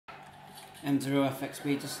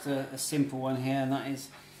M0FXB, just a simple one here, and that is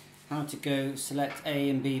how to go select A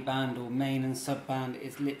and B band or main and sub band.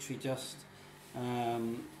 Is literally just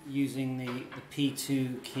using the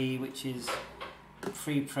P2 key, which is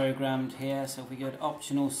pre-programmed here. So if we go to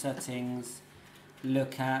optional settings,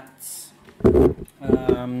 look at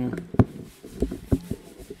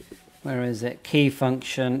where is it, key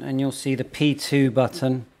function, and you'll see the P2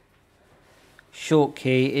 button short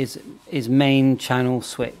key is main channel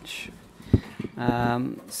switch.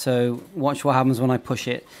 So watch what happens when I push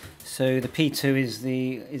it. So the P2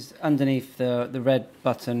 is underneath the red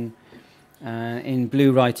button. In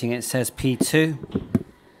blue writing it says P2.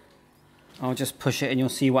 I'll just push it and you'll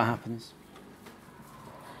see what happens.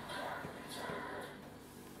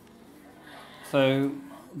 So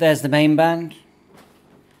there's the main band.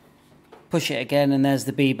 Push it again and there's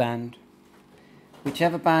the B band.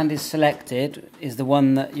 Whichever band is selected is the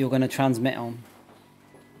one that you're going to transmit on.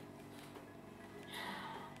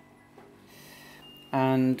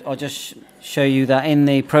 And I'll just show you that in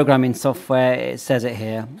the programming software it says it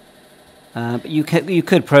here. But you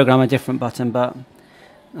could program a different button, but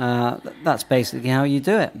that's basically how you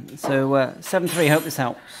do it. So 7.3, hope this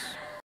helps.